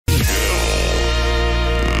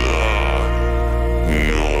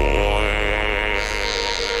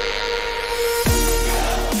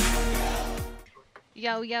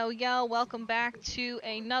Yo, welcome back to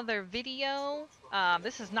another video.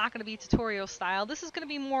 This is not going to be tutorial style. This is going to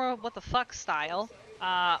be more what the fuck style.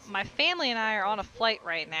 My family and I are on a flight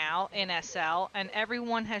right now in SL, and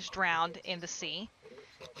everyone has drowned in the sea.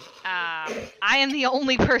 I am the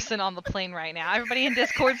only person on the plane right now. Everybody in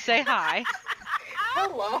Discord say hi.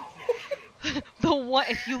 Hello.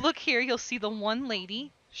 If you look here, you'll see the one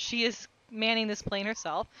lady. She is manning this plane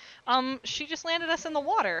herself. She just landed us in the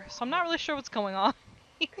water, so I'm not really sure what's going on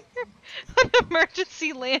here. An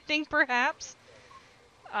emergency landing, perhaps.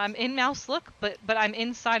 I'm in mouse look, but I'm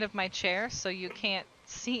inside of my chair, so you can't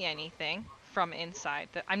see anything from inside.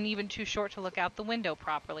 I'm even too short to look out the window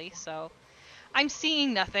properly, so I'm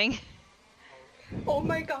seeing nothing. Oh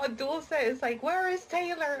my god, Dulce is like, where is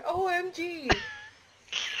Taylor? OMG.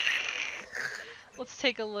 Let's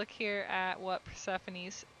take a look here at what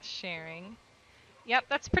Persephone's sharing. Yep,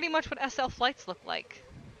 that's pretty much what SL flights look like.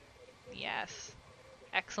 Yes.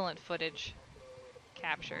 Excellent footage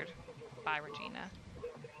captured by Regina.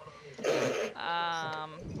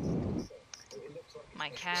 My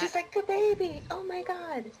cat. She's like, the baby. Oh my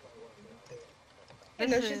god. I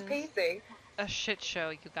know she's pacing. A shit show,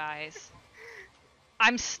 you guys.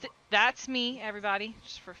 That's me, everybody.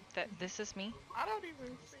 Just for this is me. I don't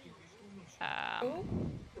even see.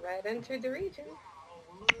 Right into the region.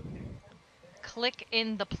 Click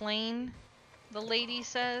in the plane, the lady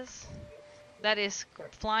says. That is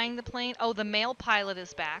flying the plane. Oh, the male pilot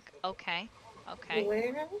is back. Okay. Okay.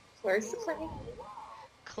 Where's the plane?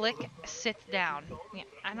 Click sit down. Yeah,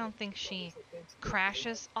 I don't think she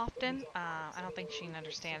crashes often. I don't think she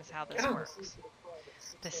understands how this works.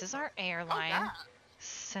 This is our airline. Oh,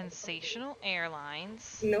 Sensational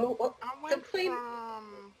Airlines. No, the plane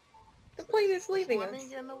is leaving us.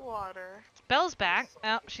 Swimming in the water. Belle's back.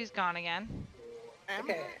 Oh, she's gone again.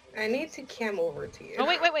 Okay, I need to cam over to you. Oh,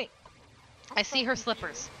 wait. I see her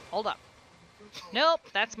slippers. Hold up. Nope,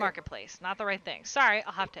 that's Marketplace. Not the right thing. Sorry,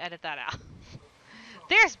 I'll have to edit that out.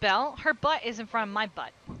 There's Belle. Her butt is in front of my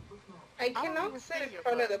butt. I cannot sit in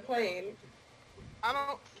front of the plane. I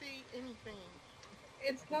don't see anything.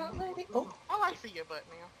 It's not letting... Oh, I see your butt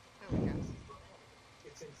now. There we go.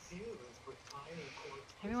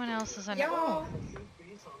 Everyone else is on... Y'all,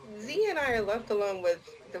 Z and I are left alone with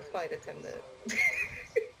the flight attendant.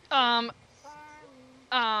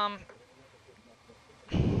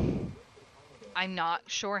 I'm not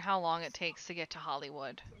sure how long it takes to get to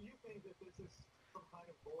Hollywood.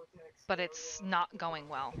 But it's not going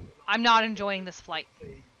well. I'm not enjoying this flight.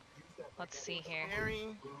 Let's see here.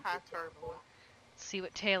 Very high turbulence. Let's see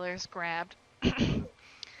what Taylor's grabbed.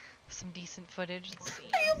 Some decent footage. Let's see.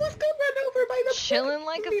 I almost got run over by the Chilling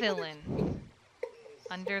like a villain.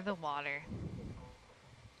 Under the water.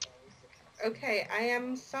 Okay, I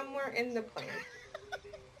am somewhere in the plane.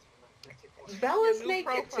 Bella's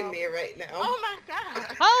naked to me right now. Oh my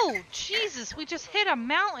god! Oh, Jesus, we just hit a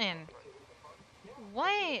mountain.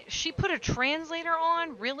 What? She put a translator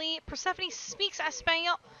on? Really? Persephone speaks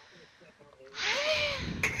Espanol?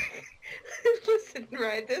 Listen,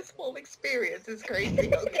 right, this whole experience is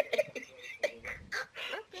crazy, okay?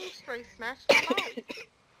 That thing straight snatched the light.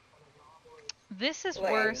 This is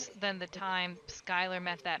worse than the time Skylar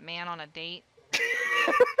met that man on a date.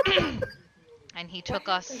 And he took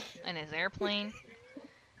us in his airplane.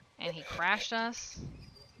 And he crashed us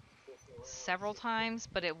several times,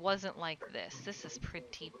 but it wasn't like this. This is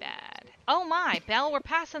pretty bad. Oh my, Belle, we're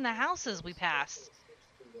passing the houses we passed.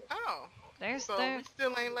 Oh. We still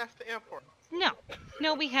ain't left the airport.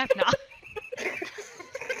 No, we have not.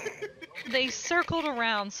 They circled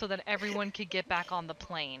around so that everyone could get back on the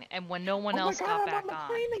plane, and when no one else got back on.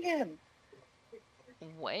 Plane again.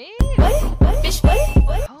 Wait.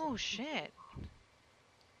 Oh shit.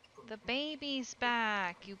 The baby's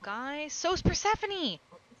back, you guys. So's Persephone. Yay.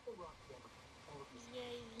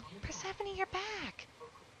 Persephone, you're back.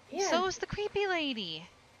 Yeah. So's the creepy lady.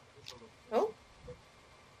 Oh.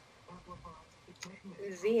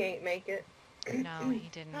 Z ain't make it. No, he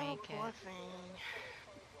didn't make it. Poor thing.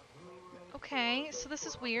 Okay, so this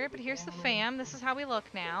is weird, but here's the fam. This is how we look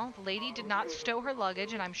now. The lady did not stow her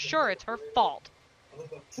luggage, and I'm sure it's her fault.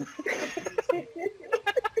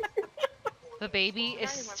 The baby is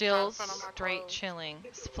still straight chilling.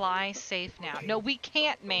 Fly safe now. No, we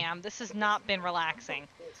can't, ma'am. This has not been relaxing.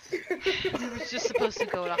 We were just supposed to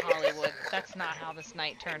go to Hollywood. That's not how this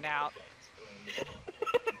night turned out.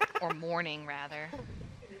 Or morning, rather.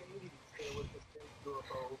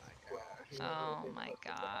 Oh my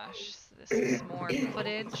gosh. This is more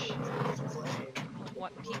footage of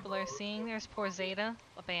what people are seeing. There's poor Zeta,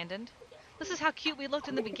 abandoned. This is how cute we looked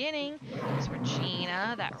in the beginning. There's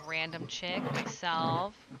Regina, that random chick,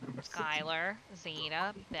 myself, Skylar,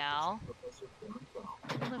 Zeta, Belle.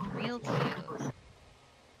 We look real cute.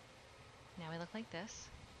 Now we look like this.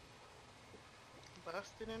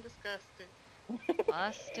 Busted and disgusted.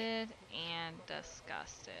 Busted and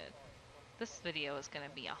disgusted. This video is gonna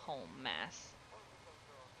be a whole mess.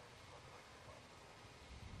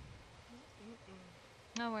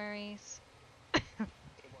 No worries.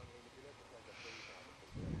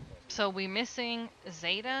 So we're missing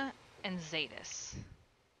Zeta and Zetas.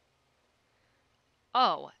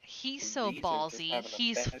 Oh, he's so These are just ballsy. having a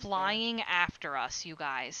He's bad flying after us, you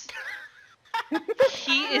guys.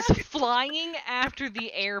 He is flying after the You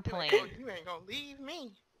airplane. ain't gonna leave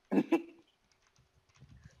me. Not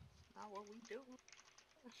what we do.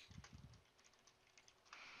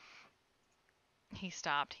 He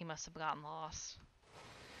stopped. He must have gotten lost.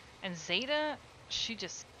 And Zeta, she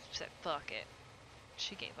just said, fuck it.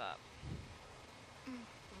 She gave up.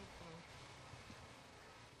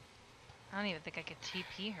 I don't even think I could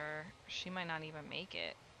TP her. She might not even make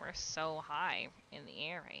it. We're so high in the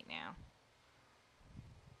air right now.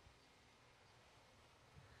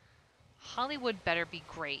 Hollywood better be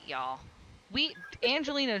great, y'all.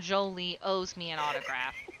 Angelina Jolie owes me an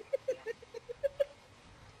autograph.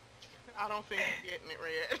 I don't think you're getting it,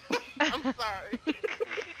 Red. I'm sorry.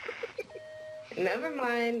 Never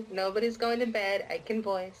mind. Nobody's going to bed. I can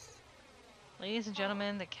voice. Ladies and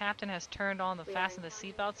gentlemen, the captain has turned on the fasten the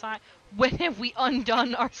seatbelt sign. When have we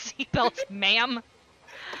undone our seatbelts, ma'am?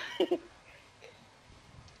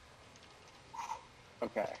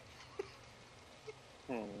 Okay.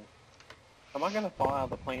 Am I gonna fall out of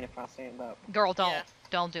the plane if I stand up? Girl, don't. Yes.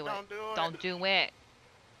 Don't do it. Don't do it.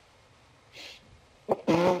 Don't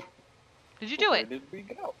do it. Did you do Where it? did we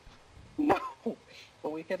go? No!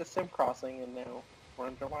 But we hit a sim crossing and now we're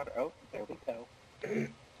underwater. Oh, there we go.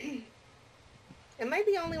 Am I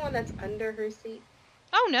the only one that's under her seat?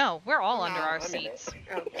 Oh no, we're all No, under our I'm in it. seats.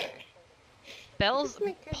 Okay. Belle's Just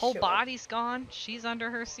making whole sure. body's gone. She's under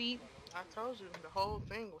her seat. I told you, the whole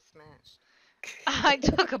thing was snatched. I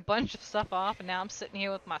took a bunch of stuff off and now I'm sitting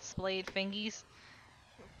here with my splayed fingies.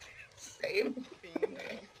 Same. Goodness.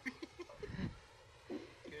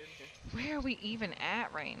 Where are we even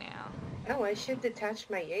at right now? Oh, I should detach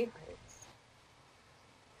my yay hearts.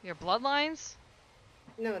 Your bloodlines?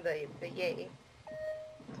 No, the yay. The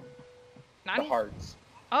Nani? hearts.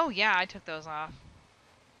 Oh yeah, I took those off.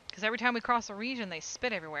 Because every time we cross a region, they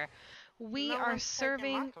spit everywhere. We No are one's taking my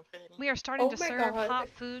serving. confetti. We are starting Oh to my serve God. hot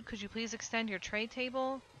food. Could you please extend your tray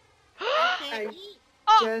table? I can't I- eat.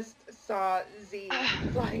 Oh! Just saw Z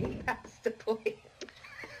flying past the plane.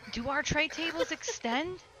 Do our tray tables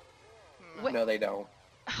extend? No. Wait. No, they don't.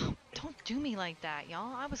 Oh, don't do me like that,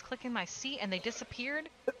 y'all. I was clicking my seat and they disappeared.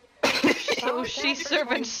 Oh, So she's that's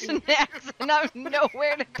serving spicy. snacks and I'm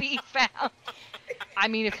nowhere to be found. I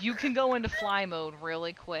mean, if you can go into fly mode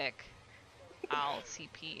really quick, I'll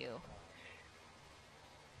TP you.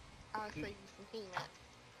 I'll save you some peanuts.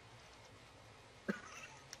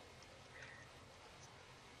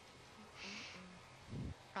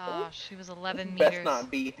 She was 11 Best meters. not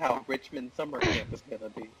be how Richmond summer camp is gonna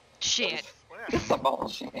be. Shit. Swear. It's some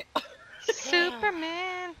bullshit.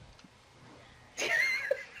 Superman.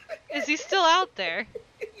 Is he still out there?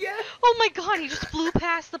 Yeah. Oh my god, he just flew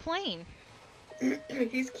past the plane.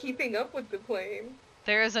 He's keeping up with the plane.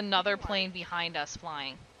 There is another plane behind us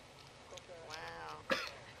flying. Wow.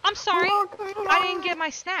 I'm sorry, I didn't get my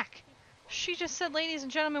snack. She just said, ladies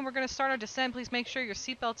and gentlemen, we're going to start our descent. Please make sure your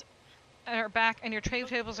seatbelts are back and your tray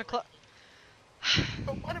tables are closed.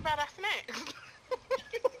 But what about our snacks?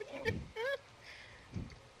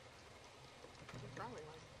 Probably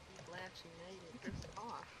like he's glad she made it this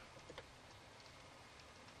far.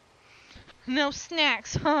 No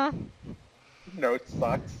snacks, huh? No, it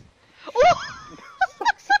sucks. Ooh!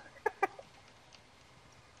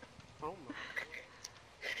 Oh my.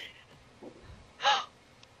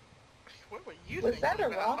 What were you Was thinking that a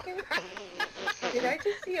about? rocket? Did I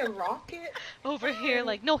just see a rocket? Over here,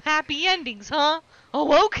 like, no happy endings, huh?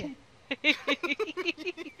 Oh, okay.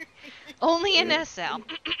 Only in SL.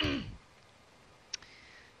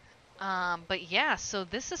 But yeah, so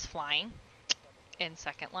this is flying in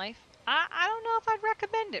Second Life. I don't know if I'd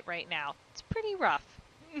recommend it right now. It's pretty rough.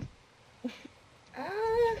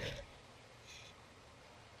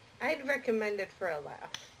 I'd recommend it for a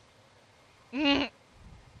laugh. Mm.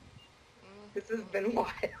 This has been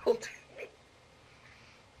wild.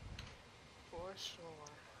 For sure.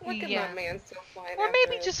 Look at Yeah. my man still flying Or after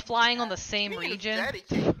maybe us. just flying on the same He is region.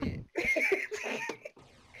 dedicated.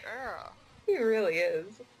 Girl. He really is.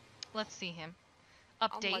 Let's see him. I'm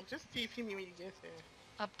Update. like, just TP me when you get there.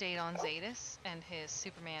 Update on Zetas and his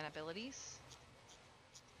Superman abilities.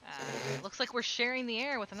 Looks like we're sharing the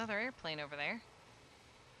air with another airplane over there.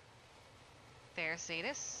 There's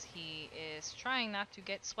Zadis. He is trying not to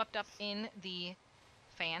get swept up in the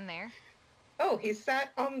fan there. Oh, he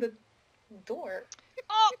sat on the door.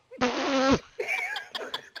 Oh!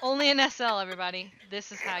 Only in SL, everybody.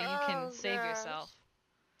 This is how you can Oh, save gosh. yourself.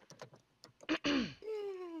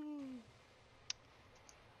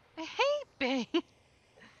 Hey, babe.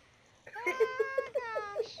 Oh,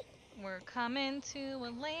 gosh. We're coming to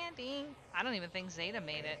a landing. I don't even think Zeta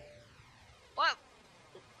made it. Whoa!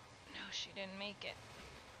 No, she didn't make it.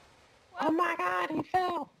 Oh my god, he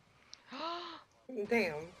fell!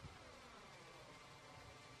 Damn.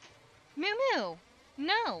 Moo Moo!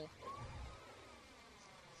 No!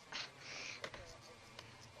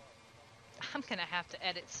 I'm gonna have to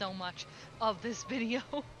edit so much of this video.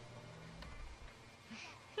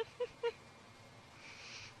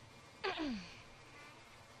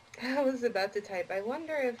 I was about to type, I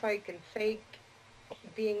wonder if I can fake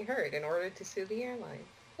being heard in order to sue the airline.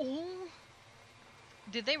 Oh.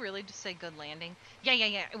 Did they really just say good landing? Yeah.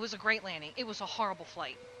 It was a great landing. It was a horrible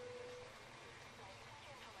flight.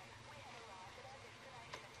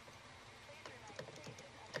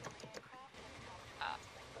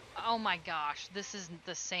 Oh my gosh, this is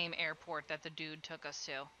the same airport that the dude took us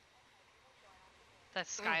to. That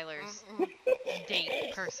Skylar's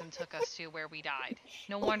date person took us to where we died.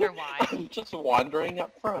 No wonder why. Just wandering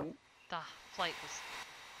up front. The flight was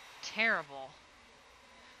terrible.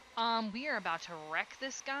 We are about to wreck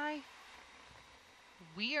this guy.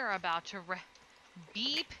 We are about to wreck...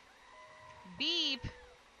 Beep. Beep.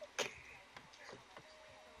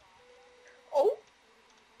 Oh!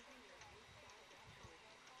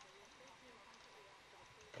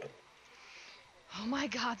 Oh my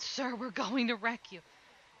god, sir, we're going to wreck you.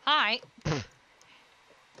 Hi.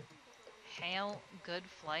 Hail, good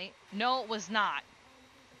flight. No, it was not.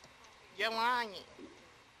 You're lying.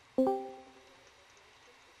 Hello?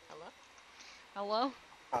 Hello?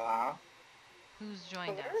 Hello? Who's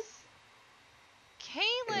joined Hello? us?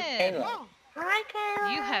 Kaylin! Kaylin. Oh, Hi,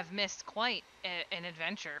 Caleb! You have missed quite an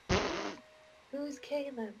adventure. Who's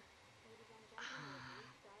Caleb?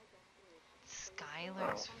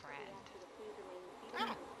 Skylar's friend. oh,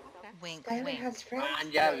 okay. Wink, Skylar wink. has friends?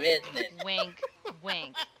 Mind your business. Wink,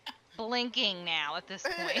 wink. Blinking now at this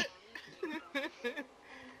point.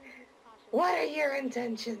 What are your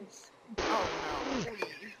intentions? Oh, no,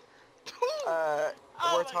 please.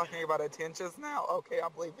 We're talking about intentions now? Okay,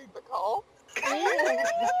 I'm leaving the call.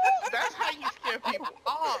 That's how you scare people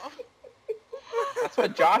off. That's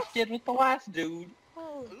what Josh did with the last dude.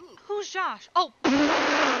 Ooh. Who's Josh? Oh!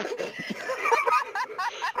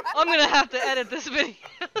 I'm gonna have to edit this video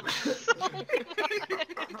so much.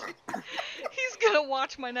 He's gonna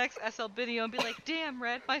watch my next SL video and be like, damn,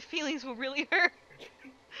 Red, my feelings will really hurt.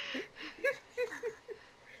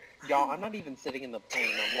 Y'all, I'm not even sitting in the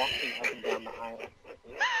plane. I'm walking up and down the aisle.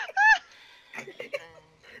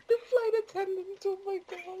 The flight attendant, oh my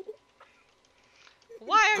god.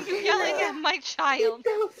 Why are you yelling at my child?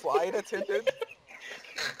 Flight attendant?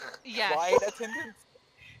 Yes. Flight attendant?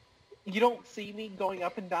 You don't see me going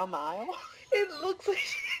up and down the aisle? It looks like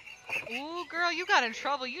Ooh, girl, you got in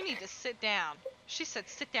trouble. You need to sit down. She said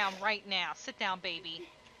sit down right now. Sit down, baby.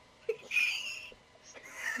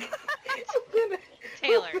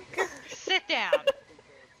 Taylor, sit down.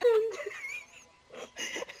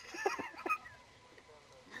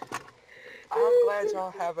 I'm glad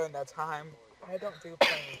y'all having a time. I don't do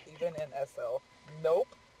planes, even in SL. Nope.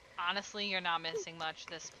 Honestly, you're not missing much.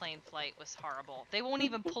 This plane flight was horrible. They won't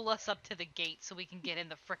even pull us up to the gate so we can get in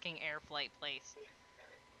the frickin' air flight place.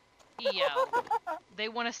 Yo. They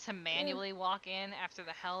want us to manually walk in after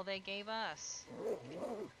the hell they gave us.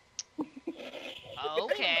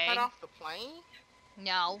 Okay. Cut off the plane?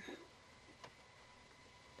 No.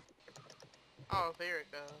 Oh, there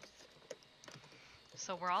it goes.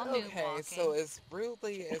 So we're all new Okay, walking. so as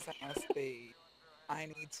rudely as I must be, I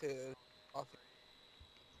need to off.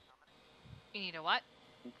 You need a what?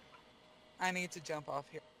 I need to jump off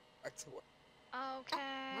here back to work.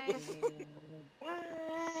 Okay.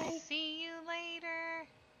 See you later.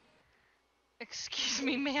 Excuse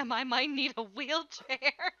me, ma'am, I might need a wheelchair.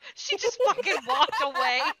 She just fucking walked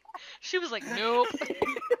away. She was like, nope.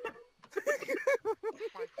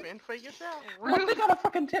 Like, fend for yourself. What, they got a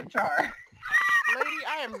fucking tip jar? Lady,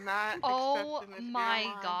 I am not Oh accepting this my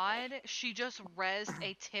airline. god, she just rezzed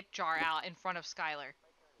a tip jar out in front of Skylar.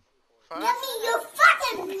 Fuck.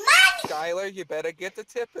 Skylar, you better get the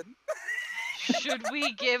tipping. Should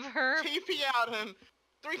we give her TP out in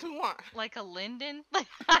 3, 2, 1. like a Linden?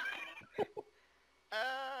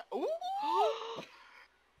 Ooh.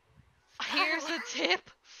 Here's a tip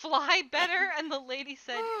fly better? And the lady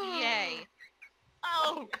said, yay.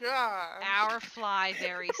 Oh god. Our fly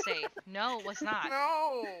very safe. No, it was not.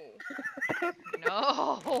 No.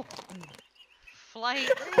 No. Flight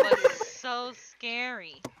was so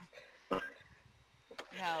scary.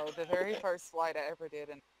 No, the very first flight I ever did,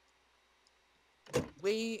 and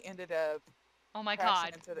we ended up Oh my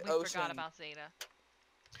crashing god, into the we ocean. forgot about Zeta.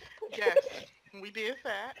 Yes, we did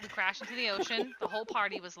that. We crashed into the ocean. The whole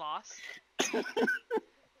party was lost.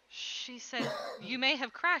 She said, you may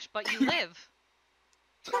have crashed, but you live.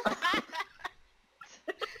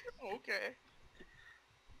 Okay.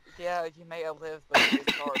 Yeah, you may have lived, but you were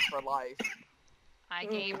scarred for life. I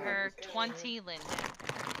gave her 20 linden.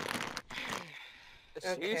 She's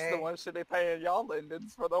Okay. the one should be paying y'all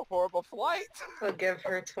lindens for the horrible flight. I'll give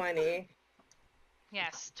her 20.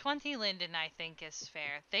 Yes, 20 linden I think is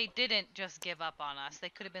fair. They didn't just give up on us. They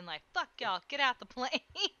could have been like, fuck y'all, get out the plane.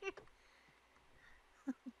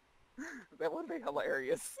 That would be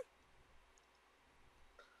hilarious.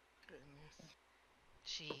 Goodness.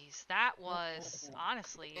 Jeez, that was,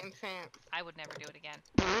 honestly, Intense. I would never do it again.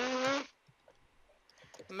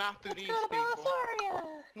 Not through these people.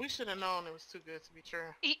 We should have known it was too good to be true.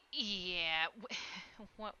 Yeah,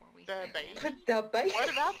 what were we The thinking? baby. The baby. What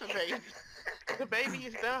about the baby? The baby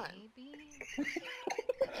is done. Baby?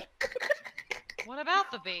 What about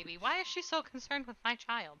the baby? Why is she so concerned with my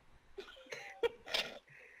child?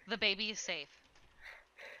 The baby is safe.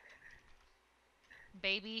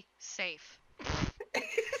 Baby safe.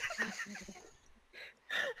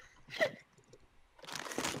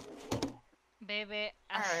 Baby.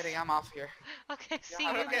 Alrighty, I'm off here. Okay, see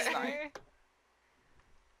Yeah, you okay. later.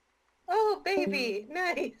 Oh, baby.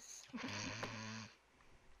 Nice.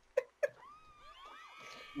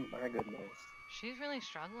 My goodness. She's really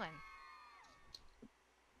struggling.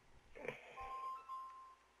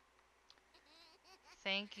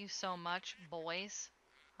 Thank you so much, boys.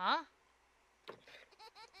 Huh?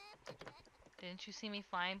 Didn't you see me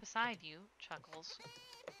flying beside you? Chuckles.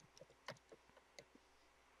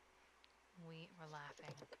 We were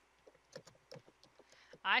laughing.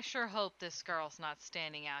 I sure hope this girl's not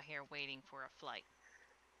standing out here waiting for a flight.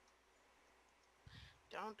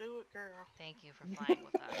 Don't do it, girl. Thank you for flying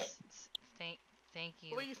with us. Thank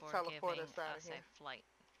you Please for teleport giving us out of us here. a flight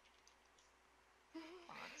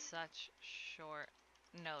on such short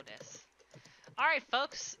notice. All right,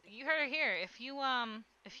 folks, you heard it here. If you want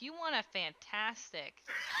a fantastic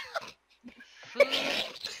food,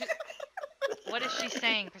 what is she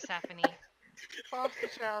saying, Persephone? Foster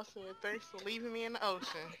child said, thanks for leaving me in the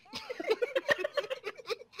ocean.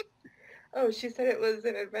 Oh, she said it was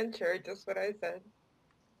an adventure, just what I said.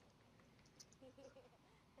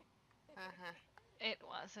 Uh-huh. It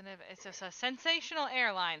was, and it's just a sensational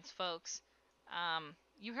airlines, folks.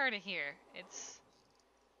 You heard it here. It's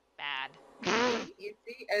bad. You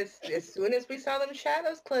see, as soon as we saw them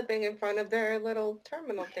shadows clipping in front of their little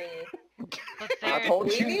terminal thingy. But I they're told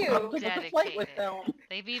We you knew. come to the flight with dedicated. them.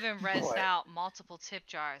 They've even rezzed Boy. out multiple tip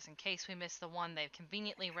jars in case we miss the one they've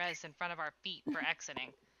conveniently rezzed in front of our feet for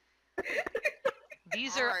exiting.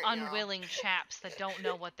 These are Alright, y'all. unwilling chaps that don't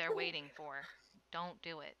know what they're waiting for. Don't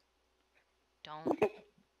do it. Don't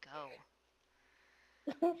go.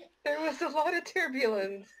 There was a lot of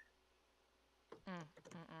turbulence.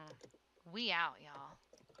 We out, y'all.